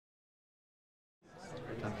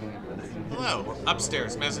Hello,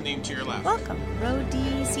 upstairs, mezzanine to your left. Welcome. Row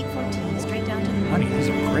D, seat 14, straight down to the... Honey, these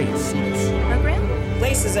are great seats. Program?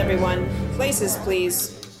 Places, everyone. Places,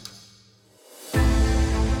 please.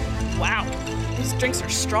 Wow, these drinks are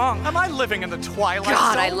strong. Am I living in the Twilight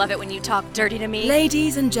God, Zone? I love it when you talk dirty to me.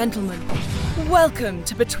 Ladies and gentlemen, welcome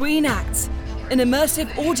to Between Acts, an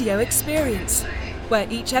immersive audio experience where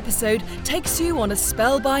each episode takes you on a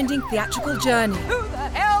spellbinding theatrical journey. Who the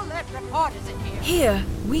hell let reporters in here? Here,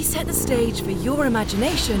 we set the stage for your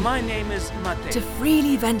imagination My name is Mate. to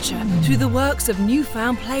freely venture through the works of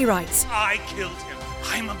newfound playwrights, I killed him.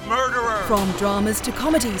 I'm a murderer. from dramas to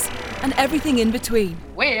comedies and everything in between.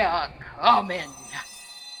 We're coming.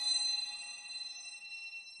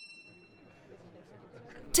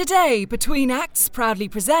 Today, Between Acts proudly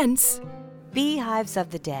presents Beehives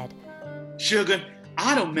of the Dead, Sugar,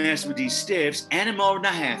 I don't mess with these stiffs any more than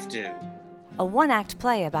I have to. a one-act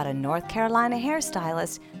play about a North Carolina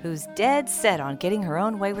hairstylist who's dead set on getting her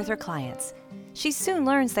own way with her clients. She soon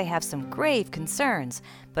learns they have some grave concerns,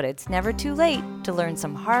 but it's never too late to learn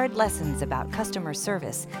some hard lessons about customer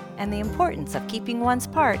service and the importance of keeping one's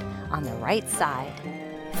part on the right side.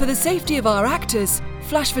 For the safety of our actors,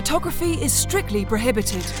 flash photography is strictly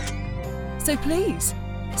prohibited. So please,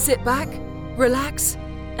 sit back, relax,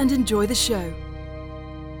 and enjoy the show.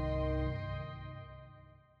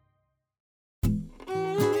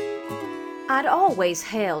 I'd always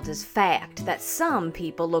held as fact that some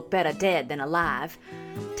people look better dead than alive.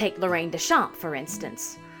 Take Lorraine Deschamps, for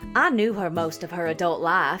instance. I knew her most of her adult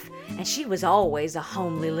life, and she was always a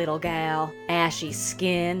homely little gal. Ashy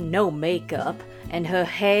skin, no makeup, and her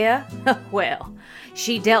hair, well,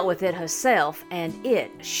 she dealt with it herself, and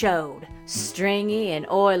it showed. Stringy and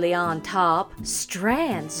oily on top,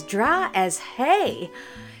 strands dry as hay.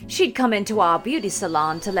 She'd come into our beauty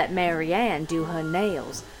salon to let Mary Ann do her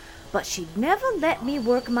nails, but she'd never let me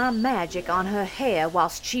work my magic on her hair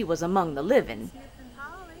whilst she was among the living.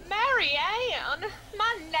 Mary Ann,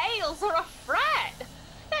 my nails are a fright.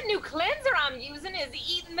 That new cleanser I'm using is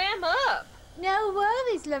eating them up. No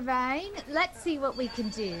worries, Lorraine. Let's see what we can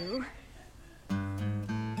do.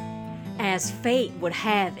 As fate would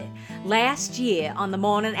have it, last year on the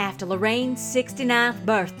morning after Lorraine's 69th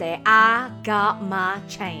birthday, I got my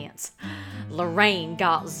chance. Lorraine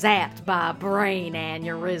got zapped by a brain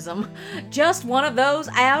aneurysm. Just one of those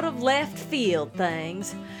out of left field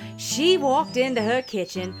things. She walked into her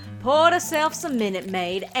kitchen, poured herself some Minute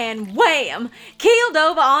Maid, and wham! Keeled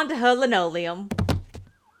over onto her linoleum.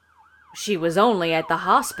 She was only at the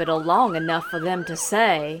hospital long enough for them to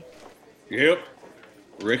say, Yep,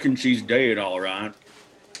 reckon she's dead all right.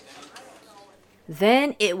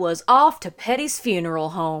 Then it was off to Petty's funeral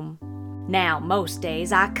home. Now, most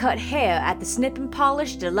days I cut hair at the Snip and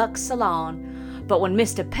Polish Deluxe Salon, but when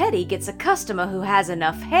Mr. Petty gets a customer who has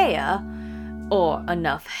enough hair, or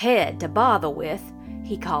enough head to bother with,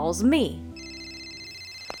 he calls me.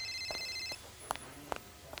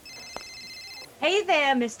 Hey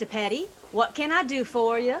there, Mr. Petty. What can I do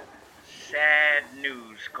for you? Sad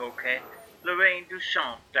news, Coquette. Lorraine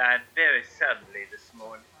Duchamp died very suddenly this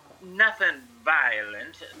morning. Nothing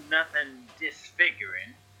violent, nothing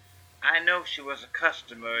disfiguring. I know she was a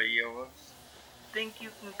customer of yours. Think you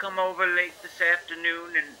can come over late this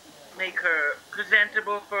afternoon and make her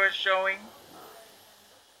presentable for a showing?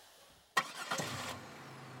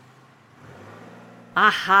 I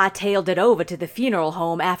hightailed it over to the funeral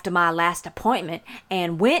home after my last appointment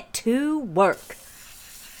and went to work.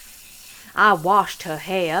 I washed her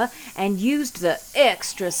hair and used the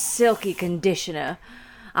extra silky conditioner.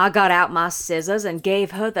 I got out my scissors and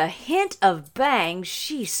gave her the hint of bang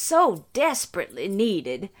she so desperately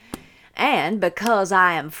needed. And because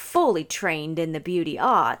I am fully trained in the beauty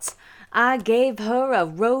arts, I gave her a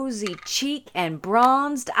rosy cheek and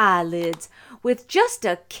bronzed eyelids with just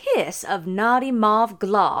a kiss of naughty mauve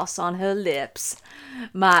gloss on her lips.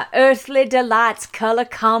 My Earthly Delights color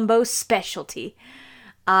combo specialty.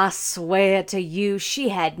 I swear to you she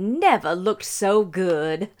had never looked so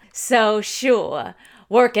good. So sure,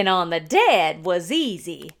 working on the dead was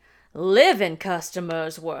easy. Living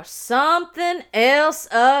customers were something else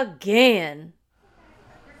again.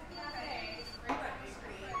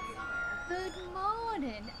 Good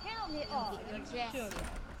morning. How may I address you?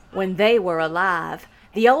 When they were alive,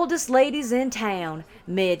 the oldest ladies in town,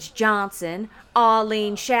 Midge Johnson,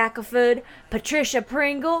 Arlene Shackelford, Patricia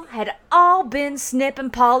Pringle, had all been Snip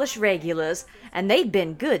and Polish regulars, and they'd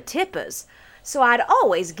been good tippers, so I'd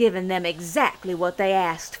always given them exactly what they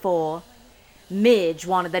asked for. Midge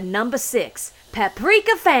wanted the number 6,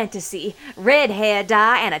 Paprika Fantasy, red hair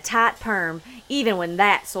dye and a tight perm, even when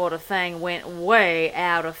that sort of thing went way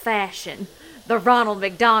out of fashion. The Ronald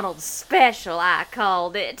McDonald Special, I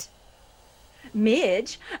called it.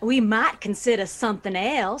 Midge, we might consider something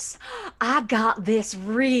else. I got this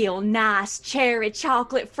real nice cherry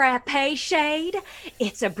chocolate frappe shade.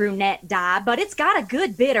 It's a brunette dye, but it's got a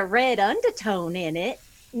good bit of red undertone in it.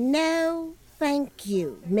 No, thank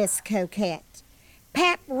you, Miss Coquette.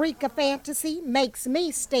 Paprika fantasy makes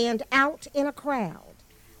me stand out in a crowd.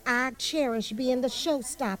 I cherish being the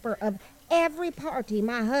showstopper of every party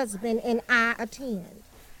my husband and I attend.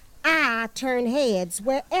 I turn heads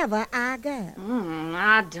wherever I go.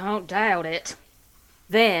 I don't doubt it.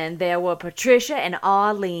 Then there were Patricia and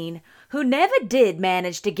Arlene, who never did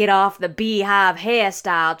manage to get off the Beehive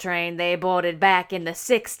hairstyle train they boarded back in the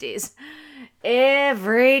 60s.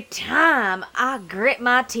 Every time I grit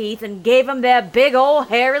my teeth and gave them their big old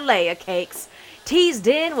hairy layer cakes, teased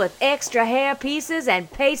in with extra hair pieces and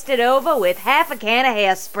pasted over with half a can of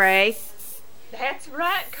hairspray. That's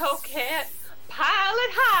right, Coquette. Pile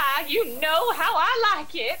it high. You know how I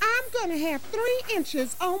like it. I'm gonna have 3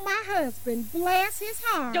 inches on my husband. Bless his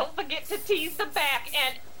heart. Don't forget to tease the back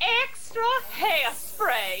and extra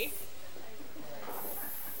hairspray.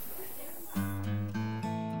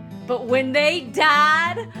 But when they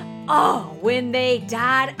died,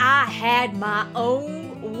 I had my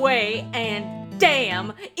own way, and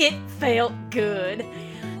damn, it felt good.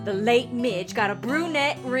 The late Midge got a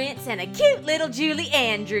brunette rinse and a cute little Julie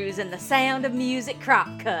Andrews in the Sound of Music crop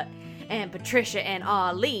cut. And Patricia and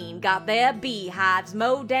Arlene got their beehives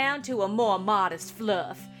mowed down to a more modest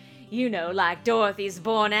fluff. You know, like Dorothy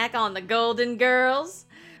Zbornak on the Golden Girls.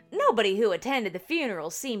 Nobody who attended the funeral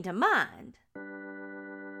seemed to mind.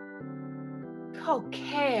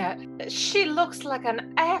 Coquette, she looks like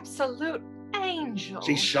an absolute angel.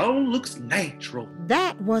 She sure looks natural.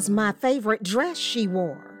 That was my favorite dress she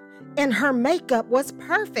wore. And her makeup was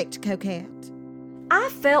perfect, Coquette. I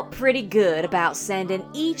felt pretty good about sending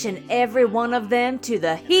each and every one of them to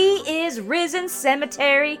the He Is Risen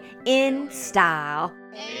Cemetery in style.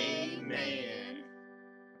 Amen.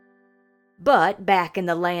 But back in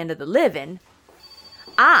the land of the living,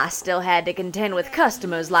 I still had to contend with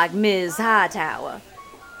customers like Ms. Hightower.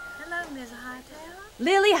 Hello, Miss Hightower.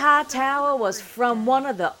 Lily Hightower was from one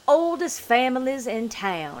of the oldest families in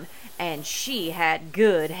town, and she had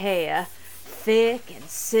good hair, thick and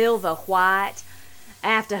silver white.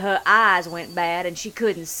 After her eyes went bad and she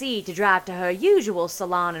couldn't see to drive to her usual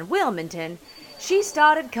salon in Wilmington, she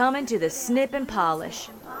started coming to the snip and polish.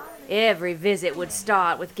 Every visit would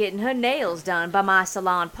start with getting her nails done by my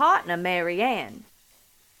salon partner, Mary Ann.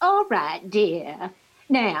 All right, dear.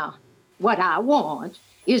 Now, what I want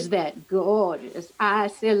is that gorgeous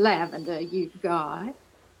icy lavender you've got.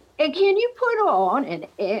 And can you put on an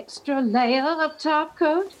extra layer of top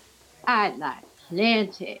coat? I'd like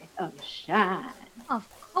plenty of shine. Of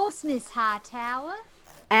course, Miss Hightower.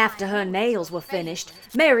 After her nails were finished,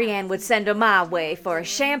 Mary Ann would send her my way for a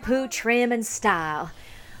shampoo, trim, and style.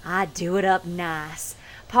 I'd do it up nice,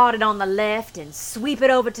 part it on the left and sweep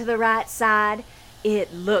it over to the right side.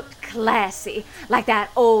 It looked classy, like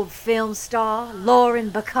that old film star,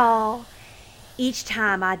 Lauren Bacall. Each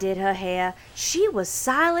time I did her hair, she was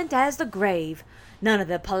silent as the grave. None of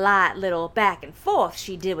the polite little back and forth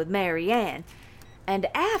she did with Mary Ann. And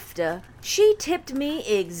after, she tipped me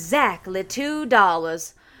exactly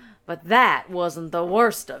 $2. But that wasn't the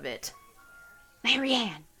worst of it. Mary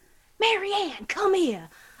Ann, come here.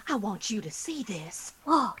 I want you to see this.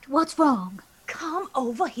 What? What's wrong? Come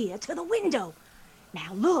over here to the window.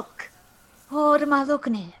 Now look. What am I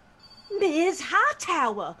looking at? Ms.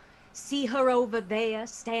 Hightower. See her over there,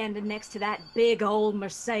 standing next to that big old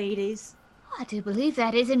Mercedes? I do believe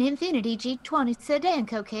that is an Infiniti G20 sedan,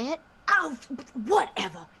 Coquette. Oh,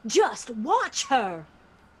 whatever. Just watch her.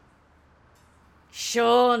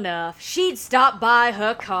 Sure enough, she'd stop by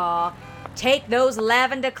her car, take those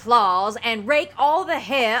lavender claws, and rake all the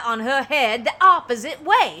hair on her head the opposite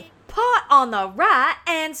way. Part on the right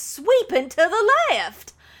and sweeping to the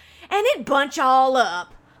left. And it'd bunch all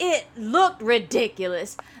up. It looked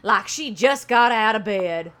ridiculous, like she just got out of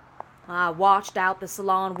bed. I watched out the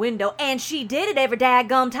salon window, and she did it every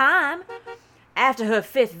daggum time. After her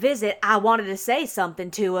 5th visit, I wanted to say something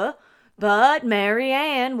to her, but Mary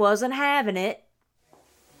Ann wasn't having it.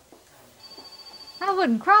 I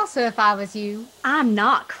wouldn't cross her if I was you. I'm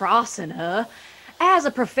not crossing her. As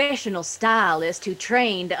a professional stylist who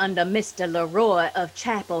trained under Mr. Leroy of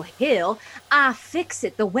Chapel Hill, I fix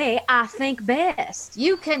it the way I think best.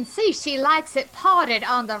 You can see she likes it parted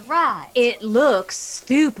on the right. It looks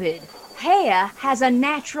stupid. Hair has a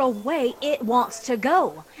natural way it wants to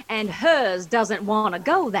go, and hers doesn't want to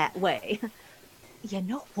go that way. You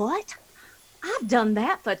know what? I've done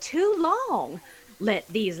that for too long. Let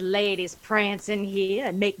these ladies prance in here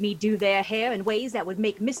and make me do their hair in ways that would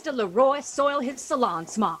make Mr. Leroy soil his salon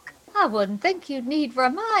smock. I wouldn't think you'd need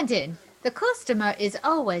reminding. The customer is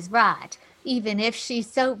always right, even if she's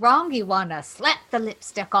so wrong you want to slap the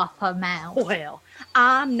lipstick off her mouth. Well,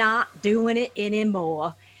 I'm not doing it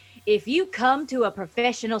anymore. If you come to a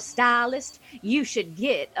professional stylist, you should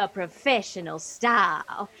get a professional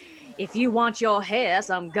style. If you want your hair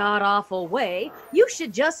some god-awful way, you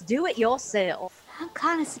should just do it yourself. I'm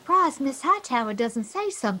kind of surprised Miss Hightower doesn't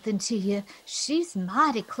say something to you. She's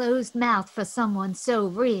mighty closed-mouthed for someone so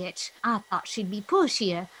rich. I thought she'd be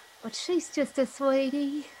pushier, but she's just a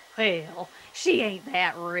sweetie. Well, she ain't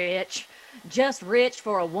that rich. Just rich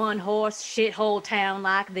for a one-horse shithole town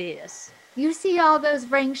like this. You see all those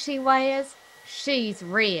rings she wears? She's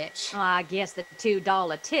rich. I guess the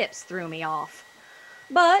 $2 tips threw me off.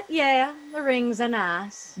 But, yeah, the rings are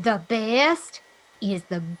nice. The best is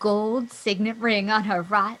the gold signet ring on her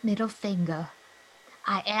right middle finger.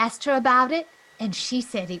 I asked her about it, and she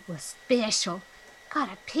said it was special.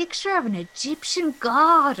 Got a picture of an Egyptian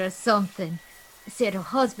god or something. Said her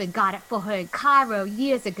husband got it for her in Cairo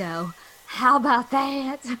years ago. How about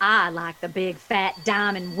that? I like the big fat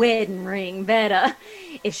diamond wedding ring better.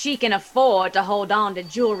 If she can afford to hold on to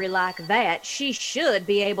jewelry like that, she should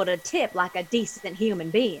be able to tip like a decent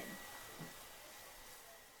human being.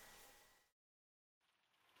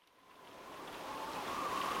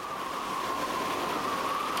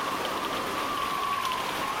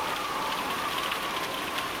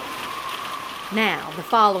 Now, the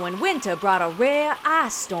following winter brought a rare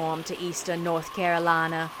ice storm to eastern North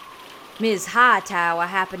Carolina. Ms. Hightower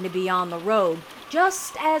happened to be on the road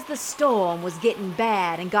just as the storm was getting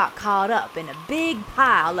bad and got caught up in a big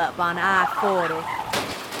pileup on I-40.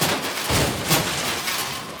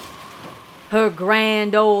 Her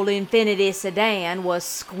grand old Infiniti sedan was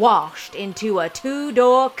squashed into a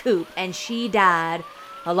 2-door coupe and she died,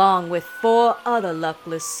 along with 4 other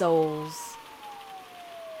luckless souls.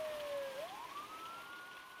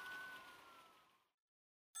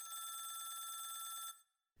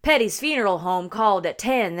 Petty's funeral home called at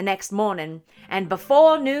 10 the next morning, and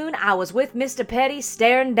before noon I was with Mr. Petty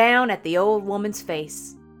staring down at the old woman's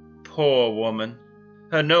face. Poor woman.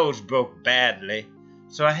 Her nose broke badly,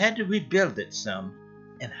 so I had to rebuild it some,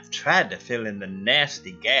 and I've tried to fill in the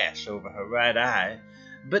nasty gash over her right eye,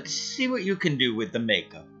 but see what you can do with the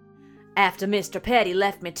makeup. After Mr. Petty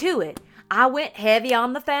left me to it, I went heavy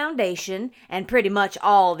on the foundation and pretty much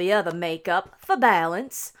all the other makeup for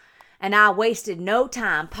balance. And I wasted no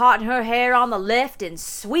time parting her hair on the left and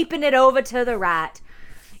sweeping it over to the right.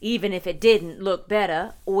 Even if it didn't look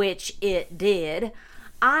better, which it did,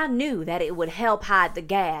 I knew that it would help hide the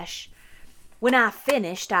gash. When I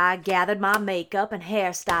finished, I gathered my makeup and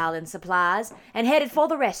hairstyling supplies and headed for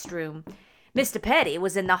the restroom. Mr. Petty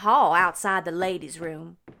was in the hall outside the ladies'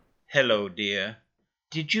 room. Hello, dear.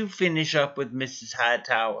 Did you finish up with Mrs.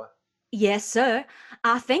 Hightower? Yes, sir.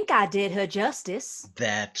 I think I did her justice.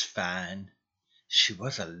 That's fine. She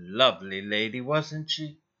was a lovely lady, wasn't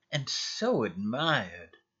she? And so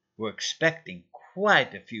admired. We're expecting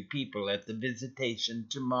quite a few people at the visitation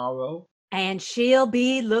tomorrow. And she'll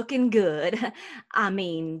be looking good. I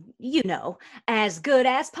mean, you know, as good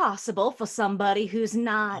as possible for somebody who's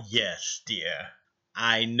not... Yes, dear.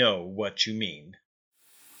 I know what you mean.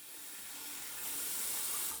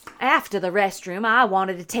 After the restroom, I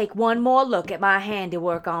wanted to take one more look at my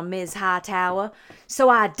handiwork on Ms. Hightower, so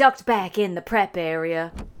I ducked back in the prep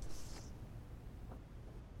area.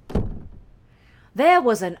 There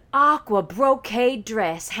was an aqua brocade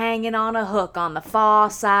dress hanging on a hook on the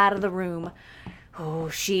far side of the room. Oh,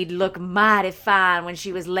 she'd look mighty fine when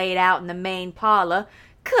she was laid out in the main parlor,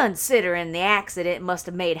 considering the accident must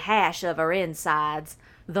have made hash of her insides.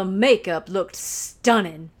 The makeup looked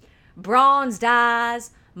stunning. Bronzed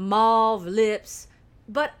eyes, mauve lips,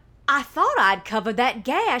 but I thought I'd covered that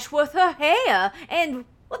gash with her hair, and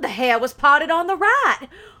the hair was parted on the right.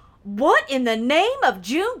 What in the name of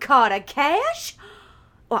June Carter Cash?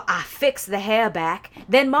 Well, I fixed the hair back,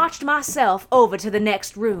 then marched myself over to the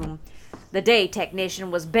next room. The day technician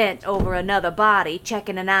was bent over another body,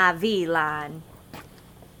 checking an IV line.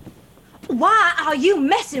 Why are you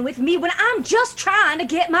messing with me when I'm just trying to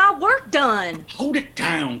get my work done? Hold it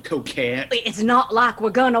down, Coquette. It's not like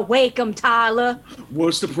we're gonna wake 'em, Tyler.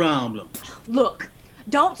 What's the problem? Look,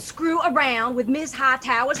 don't screw around with Miss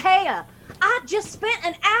Hightower's hair. I just spent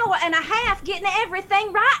an hour and a half getting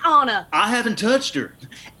everything right on her. I haven't touched her.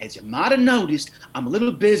 As you might have noticed, I'm a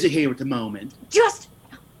little busy here at the moment. Just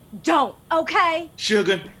don't, okay?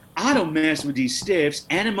 Sugar, I don't mess with these stiffs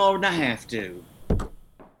any more than I have to.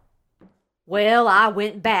 Well, I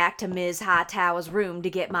went back to Ms. Hightower's room to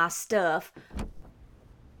get my stuff.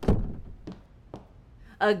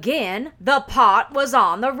 Again, the pot was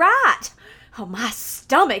on the right. Oh, my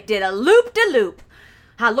stomach did a loop-de-loop.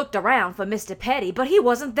 I looked around for Mr. Petty, but he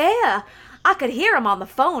wasn't there. I could hear him on the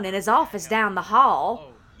phone in his office down the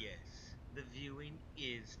hall. Oh, yes. The viewing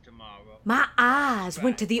is tomorrow. My eyes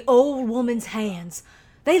went to the old woman's hands.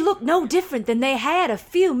 They looked no different than they had a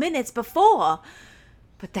few minutes before.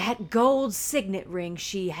 But that gold signet ring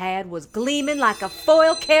she had was gleaming like a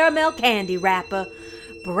foil caramel candy wrapper,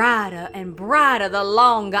 brighter and brighter the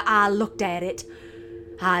longer I looked at it.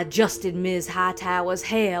 I adjusted Ms. Hightower's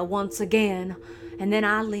hair once again, and then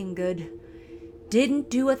I lingered.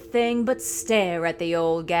 Didn't do a thing but stare at the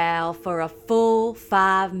old gal for a full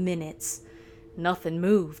 5 minutes. Nothing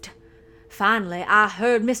moved. Finally, I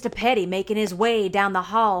heard Mr. Petty making his way down the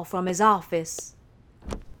hall from his office.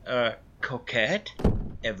 Coquette?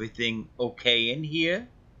 Everything okay in here?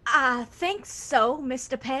 I think so,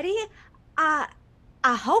 Mr. Petty. I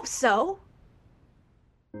hope so.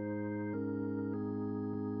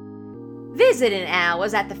 Visiting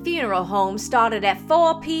hours at the funeral home started at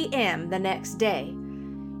 4 p.m. the next day.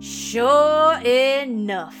 Sure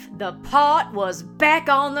enough, the pot was back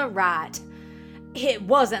on the right. It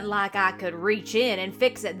wasn't like I could reach in and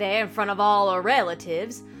fix it there in front of all her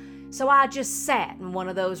relatives, so I just sat in one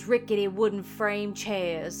of those rickety wooden frame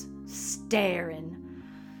chairs, staring.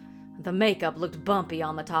 The makeup looked bumpy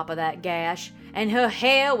on the top of that gash, and her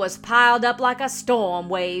hair was piled up like a storm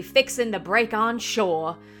wave fixing to break on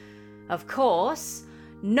shore. Of course,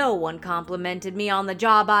 no one complimented me on the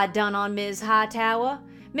job I'd done on Ms. Hightower.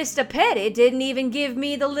 Mr. Petty didn't even give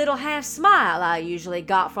me the little half smile I usually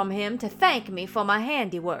got from him to thank me for my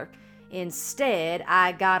handiwork. Instead,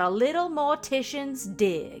 I got a little mortician's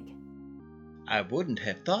dig. I wouldn't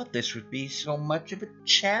have thought this would be so much of a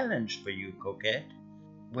challenge for you, Coquette.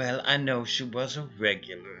 Well, I know she was a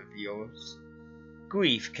regular of yours.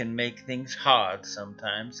 Grief can make things hard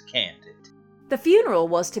sometimes, can't it? The funeral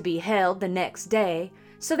was to be held the next day,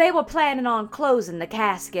 so they were planning on closing the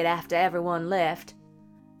casket after everyone left.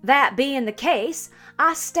 That being the case,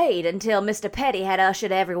 I stayed until Mr. Petty had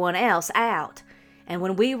ushered everyone else out, and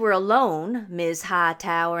when we were alone, Ms.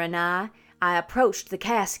 Hightower and I approached the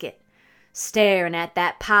casket. Staring at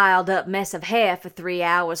that piled-up mess of hair for 3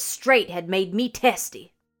 hours straight had made me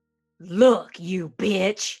testy. "Look, you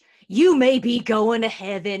bitch, you may be going to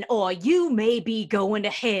heaven or you may be going to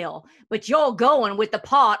hell, but you're going with the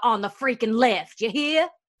pot on the freaking left, you hear?"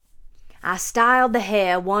 I styled the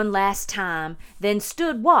hair one last time, then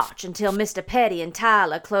stood watch until Mr. Petty and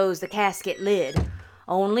Tyler closed the casket lid.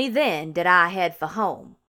 Only then did I head for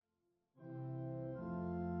home.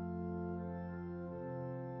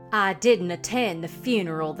 I didn't attend the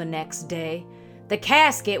funeral the next day. The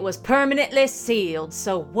casket was permanently sealed,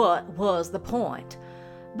 so what was the point?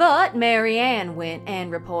 But Mary Ann went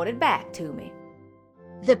and reported back to me.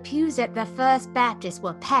 The pews at the First Baptist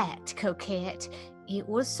were packed, Coquette. It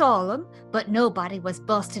was solemn, but nobody was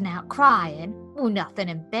busting out crying. Oh, nothing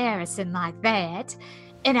embarrassing like that.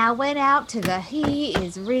 And I went out to the He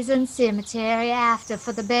Is Risen cemetery after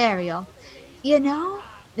for the burial. You know,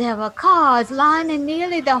 there were cars lining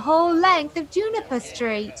nearly the whole length of Juniper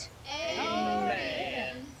Street.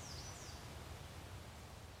 Amen.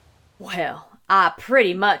 Well, I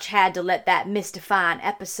pretty much had to let that mystifying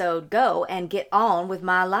episode go and get on with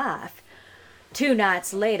my life. 2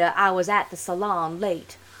 nights later, I was at the salon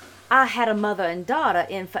late. I had a mother and daughter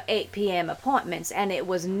in for 8 p.m. appointments, and it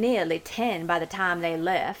was nearly 10 by the time they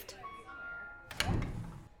left.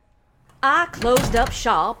 I closed up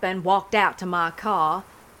shop and walked out to my car.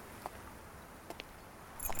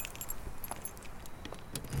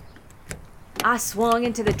 I swung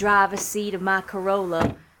into the driver's seat of my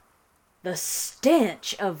Corolla. The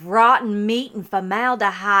stench of rotten meat and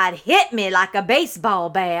formaldehyde hit me like a baseball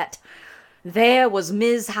bat. There was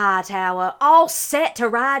Ms. Hightower, all set to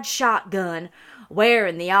ride shotgun,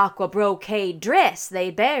 wearing the aqua brocade dress they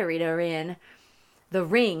buried her in. The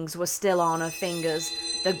rings were still on her fingers,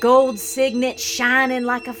 the gold signet shining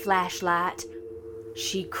like a flashlight.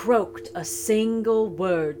 She croaked a single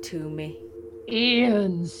word to me.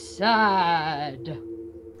 "Inside."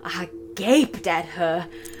 I gaped at her.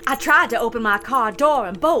 I tried to open my car door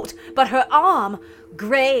and bolt, but her arm,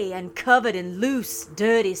 gray and covered in loose,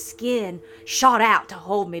 dirty skin, shot out to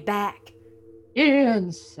hold me back.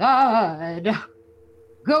 "Inside.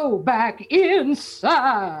 Go back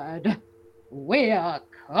inside. We're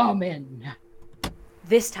coming."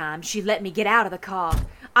 This time she let me get out of the car.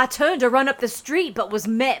 I turned to run up the street but was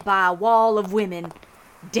met by a wall of women.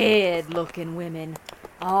 Dead-looking women.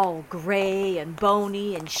 all gray and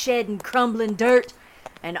bony and shedding crumbling dirt,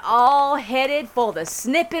 and all headed for the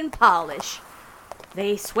snipping polish.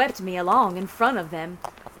 They swept me along in front of them.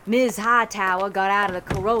 Ms. Hightower got out of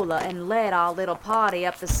the Corolla and led our little party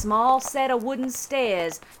up the small set of wooden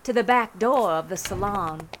stairs to the back door of the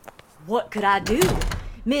salon. What could I do?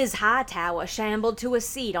 Ms. Hightower shambled to a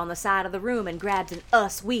seat on the side of the room and grabbed an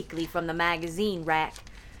Us Weekly from the magazine rack.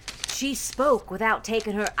 She spoke without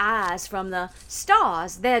taking her eyes from the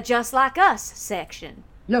 "Stars, They're Just Like Us" section.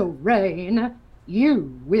 Lorraine,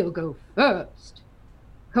 you will go first.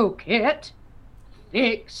 Coquette,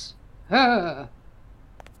 fix her.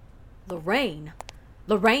 Lorraine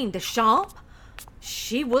Deschamps?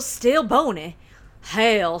 She was still bony.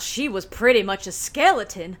 Hell, she was pretty much a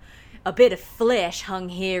skeleton. A bit of flesh hung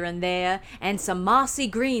here and there, and some mossy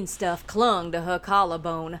green stuff clung to her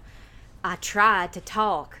collarbone. I tried to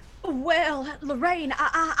talk. Well, Lorraine,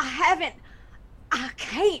 I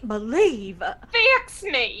can't believe. Fix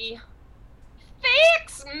me!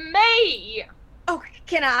 Fix me! Oh,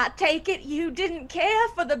 can I take it you didn't care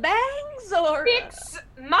for the bangs, or? Fix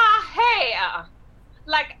my hair!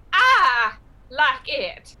 Like I like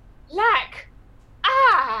it. Like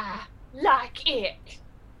I like it.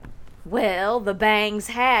 Well, the bangs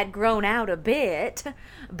had grown out a bit,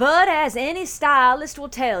 but as any stylist will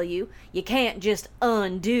tell you, you can't just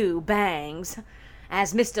undo bangs.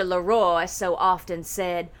 As Mr. Leroy so often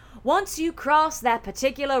said, once you cross that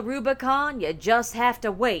particular Rubicon, you just have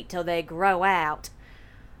to wait till they grow out.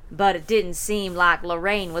 But it didn't seem like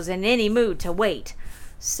Lorraine was in any mood to wait,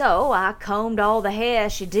 so I combed all the hair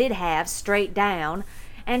she did have straight down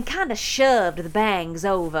and kinda shoved the bangs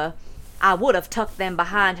over. I would have tucked them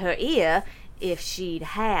behind her ear if she'd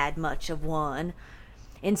had much of one.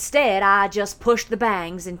 Instead, I just pushed the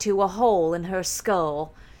bangs into a hole in her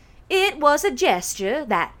skull. It was a gesture,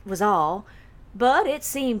 that was all, but it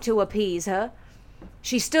seemed to appease her.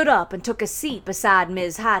 She stood up and took a seat beside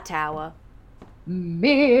Ms. Hightower.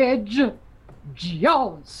 Midge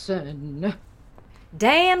Johnson.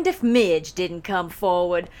 Damned if Midge didn't come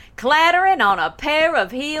forward, clattering on a pair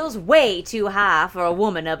of heels way too high for a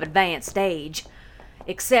woman of advanced age.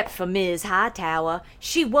 Except for Ms. Hightower,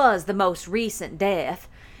 she was the most recent death,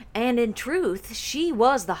 and in truth, she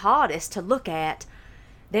was the hardest to look at.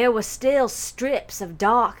 There were still strips of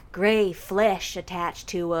dark gray flesh attached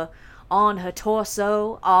to her, on her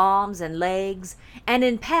torso, arms, and legs, and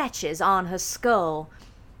in patches on her skull.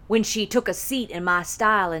 When she took a seat in my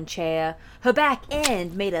styling chair, her back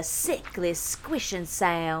end made a sickly squishing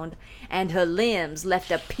sound, and her limbs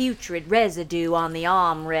left a putrid residue on the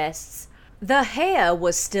armrests. The hair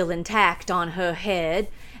was still intact on her head,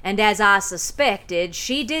 and as I suspected,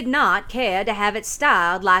 she did not care to have it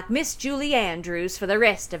styled like Miss Julie Andrews for the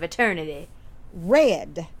rest of eternity.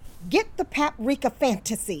 Red, get the paprika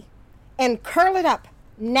fantasy and curl it up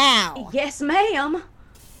now. Yes, ma'am.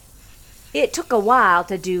 It took a while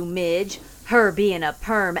to do Midge, her being a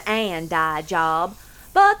perm and dye job,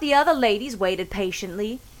 but the other ladies waited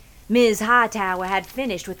patiently. Ms. Hightower had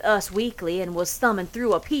finished with Us Weekly and was thumbing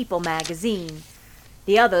through a People magazine.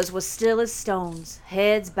 The others was still as stones,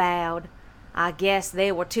 heads bowed. I guess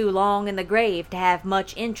they were too long in the grave to have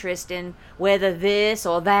much interest in whether this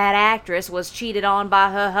or that actress was cheated on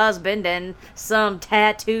by her husband and some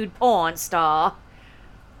tattooed porn star.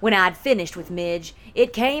 When I'd finished with Midge,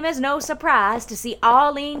 it came as no surprise to see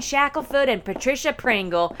Arlene Shackelford and Patricia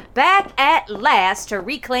Pringle back at last to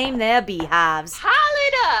reclaim their beehives. Pile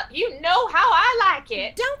it up! You know how I like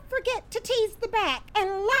it! Don't forget to tease the back and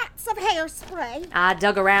lots of hairspray. I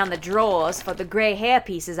dug around the drawers for the gray hair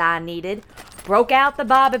pieces I needed, broke out the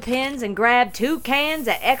bobby pins, and grabbed 2 cans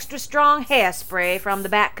of extra strong hairspray from the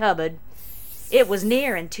back cupboard. It was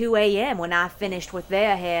nearing 2 a.m. when I finished with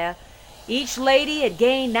their hair. Each lady had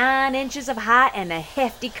gained 9 inches of height and a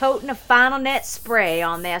hefty coating of Final Net spray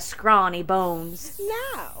on their scrawny bones.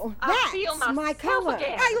 Now, I feel that's my color.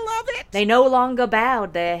 again. I love it. They no longer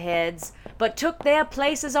bowed their heads, but took their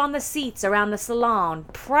places on the seats around the salon,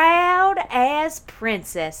 proud as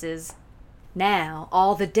princesses. Now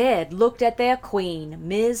all the dead looked at their queen,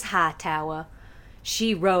 Ms. Hightower.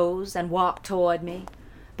 She rose and walked toward me.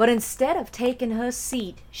 But instead of taking her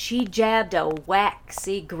seat, she jabbed a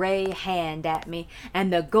waxy gray hand at me,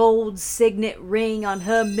 and the gold signet ring on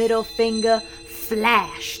her middle finger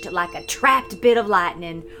flashed like a trapped bit of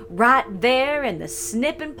lightning right there in the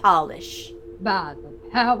snipping polish. By the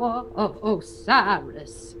power of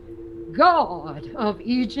Osiris, god of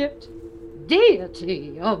Egypt,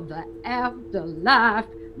 deity of the afterlife,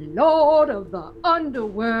 lord of the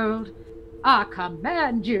underworld, I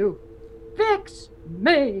command you, fix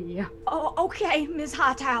me. Oh, okay, Miss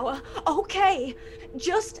Hightower. Okay.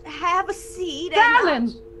 just have a seat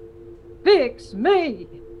Silence! Fix me!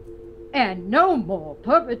 And no more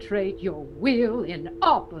perpetrate your will in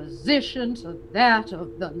opposition to that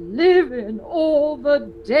of the living or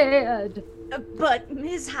the dead. But,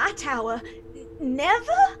 Miss Hightower,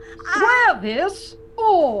 never? Swear this,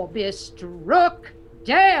 or be struck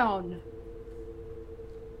down.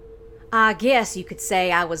 I guess you could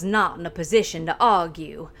say I was not in a position to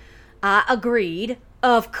argue. I agreed.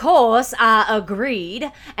 Of course I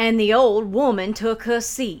agreed, and the old woman took her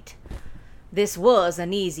seat. This was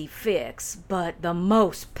an easy fix, but the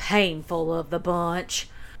most painful of the bunch.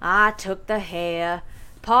 I took the hair,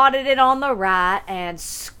 parted it on the right, and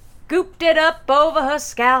scooped it up over her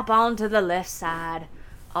scalp onto the left side.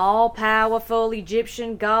 All-powerful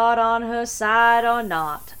Egyptian god on her side or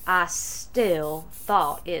not, I still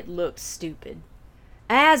thought it looked stupid.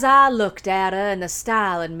 As I looked at her in the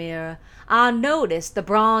styling mirror, I noticed the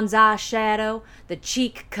bronze eyeshadow, the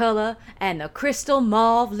cheek color, and the crystal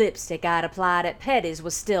mauve lipstick I'd applied at Petty's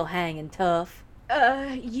was still hanging tough.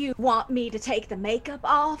 You want me to take the makeup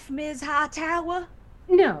off, Miss Hightower?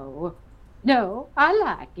 No, I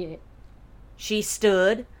like it. She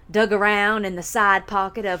stood, dug around in the side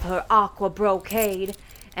pocket of her aqua brocade,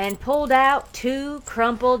 and pulled out 2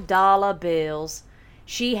 crumpled dollar bills.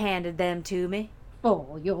 She handed them to me.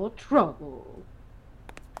 For your trouble.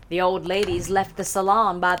 The old ladies left the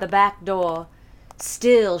salon by the back door,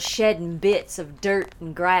 still shedding bits of dirt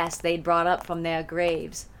and grass they'd brought up from their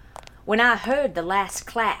graves. When I heard the last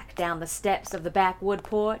clack down the steps of the backwood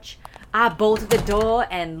porch, I bolted the door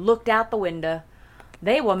and looked out the window.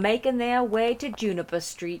 They were making their way to Juniper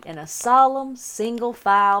Street in a solemn,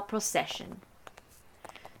 single-file procession.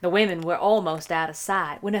 The women were almost out of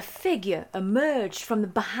sight when a figure emerged from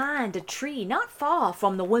behind a tree not far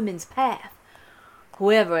from the women's path.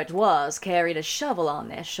 Whoever it was carried a shovel on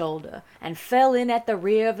their shoulder and fell in at the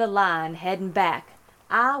rear of the line heading back,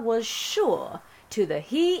 I was sure, to the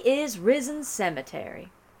He Is Risen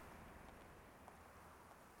cemetery.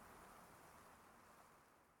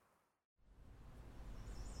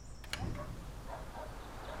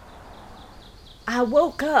 I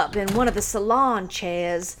woke up in one of the salon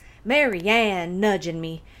chairs, Mary Ann nudging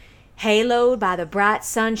me, haloed by the bright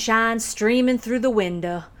sunshine streaming through the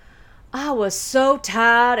window. I was so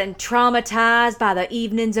tired and traumatized by the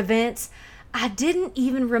evening's events, I didn't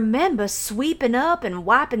even remember sweeping up and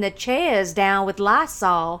wiping the chairs down with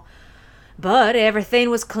Lysol. But everything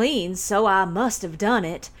was clean, so I must have done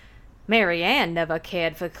it. Mary Ann never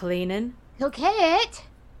cared for cleaning. Coquette!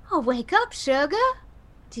 Oh, wake up, sugar.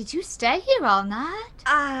 Did you stay here all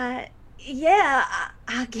night? Yeah,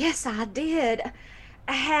 I guess I did.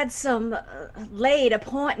 I had some late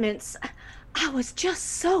appointments. I was just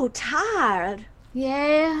so tired.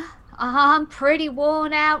 Yeah, I'm pretty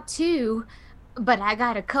worn out too. But I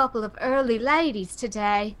got a couple of early ladies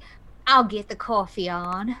today. I'll get the coffee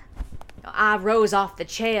on. I rose off the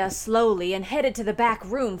chair slowly and headed to the back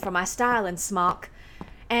room for my styling smock.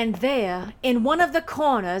 And there, in one of the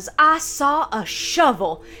corners, I saw a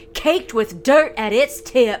shovel caked with dirt at its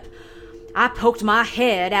tip. I poked my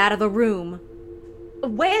head out of the room.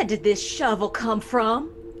 Where did this shovel come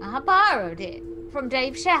from? I borrowed it from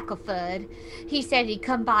Dave Shackelford. He said he'd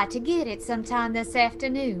come by to get it sometime this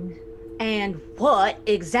afternoon. And what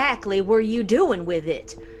exactly were you doing with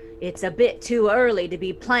it? It's a bit too early to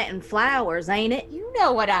be planting flowers, ain't it? You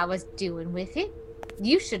know what I was doing with it.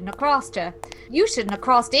 You shouldn't have crossed her. You shouldn't have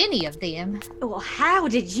crossed any of them. Well, how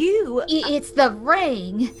did you? It's the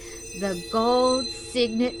ring. The gold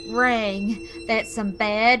signet ring. That's some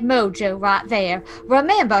bad mojo right there.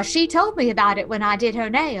 Remember, she told me about it when I did her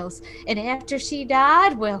nails. And after she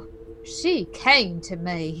died, well, she came to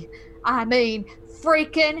me. I mean,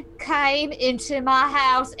 freaking came into my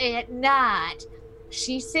house at night.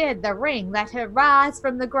 She said the ring let her rise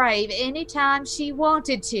from the grave anytime she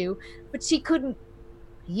wanted to, but she couldn't,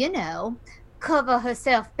 cover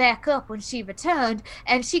herself back up when she returned,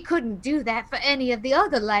 and she couldn't do that for any of the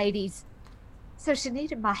other ladies. So she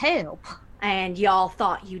needed my help. And y'all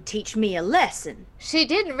thought you'd teach me a lesson. She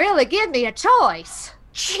didn't really give me a choice.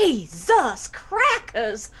 Jesus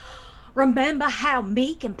crackers! Remember how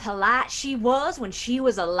meek and polite she was when she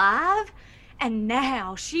was alive? And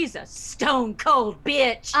now she's a stone-cold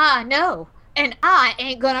bitch. I know, and I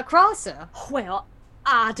ain't gonna cross her. Well,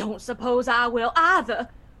 I don't suppose I will either.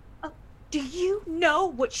 Do you know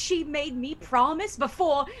what she made me promise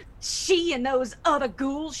before she and those other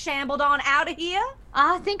ghouls shambled on out of here?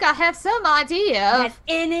 I think I have some idea. That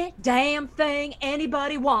any damn thing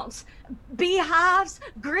anybody wants. Beehives,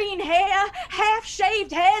 green hair,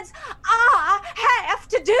 half-shaved heads, I have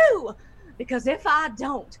to do. Because if I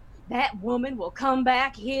don't, That woman will come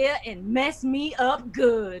back here and mess me up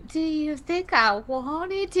good. Do you think I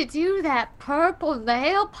wanted to do that purple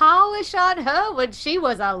nail polish on her when she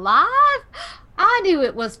was alive? I knew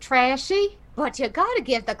it was trashy, but you gotta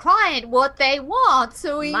give the client what they want,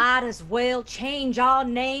 so we... Might as well change our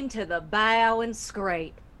name to the Bow and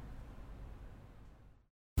Scrape.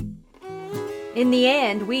 In the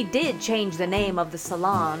end, we did change the name of the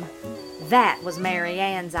salon. That was Mary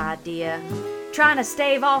Ann's idea. Trying to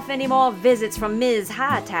stave off any more visits from Ms.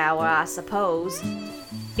 Hightower, I suppose.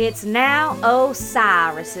 It's now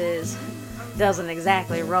Osiris's. Doesn't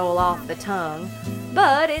exactly roll off the tongue,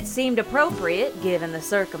 but it seemed appropriate given the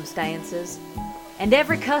circumstances. And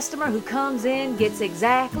every customer who comes in gets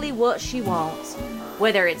exactly what she wants,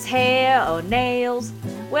 whether it's hair or nails,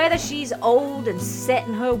 whether she's old and set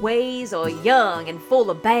in her ways or young and full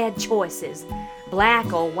of bad choices,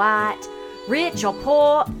 black or white, rich or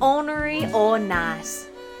poor, ornery or nice.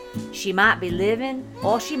 She might be living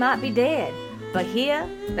or she might be dead, but here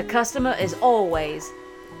the customer is always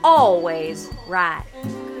right.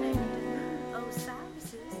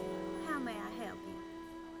 How may I help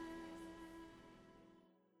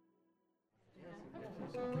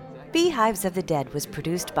you? Beehives of the Dead was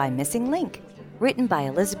produced by Missing Link, written by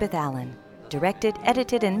Elizabeth Allen, directed,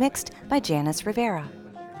 edited, and mixed by Janice Rivera.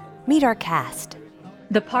 Meet our cast.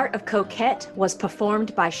 The part of Coquette was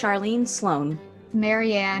performed by Charlene Sloan.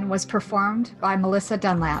 Mary Ann was performed by Melissa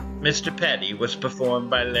Dunlap. Mr. Petty was performed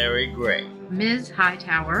by Larry Gray. Ms.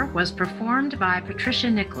 Hightower was performed by Patricia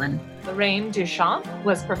Nicklin. Lorraine Duchamp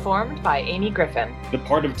was performed by Amy Griffin. The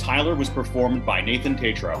part of Tyler was performed by Nathan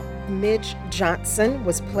Tatro. Midge Johnson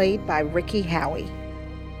was played by Ricky Howie.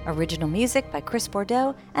 Original music by Chris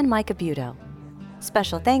Bordeaux and Micah Buto.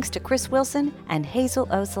 Special thanks to Chris Wilson and Hazel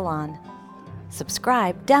O'Salon.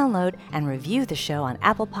 Subscribe, download, and review the show on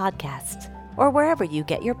Apple Podcasts or wherever you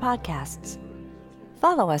get your podcasts.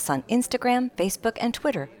 Follow us on Instagram, Facebook, and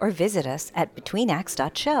Twitter, or visit us at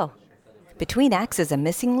betweenacts.show. Between Acts is a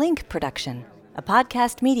Missing Link production, a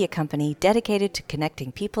podcast media company dedicated to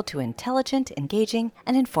connecting people to intelligent, engaging,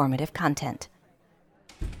 and informative content.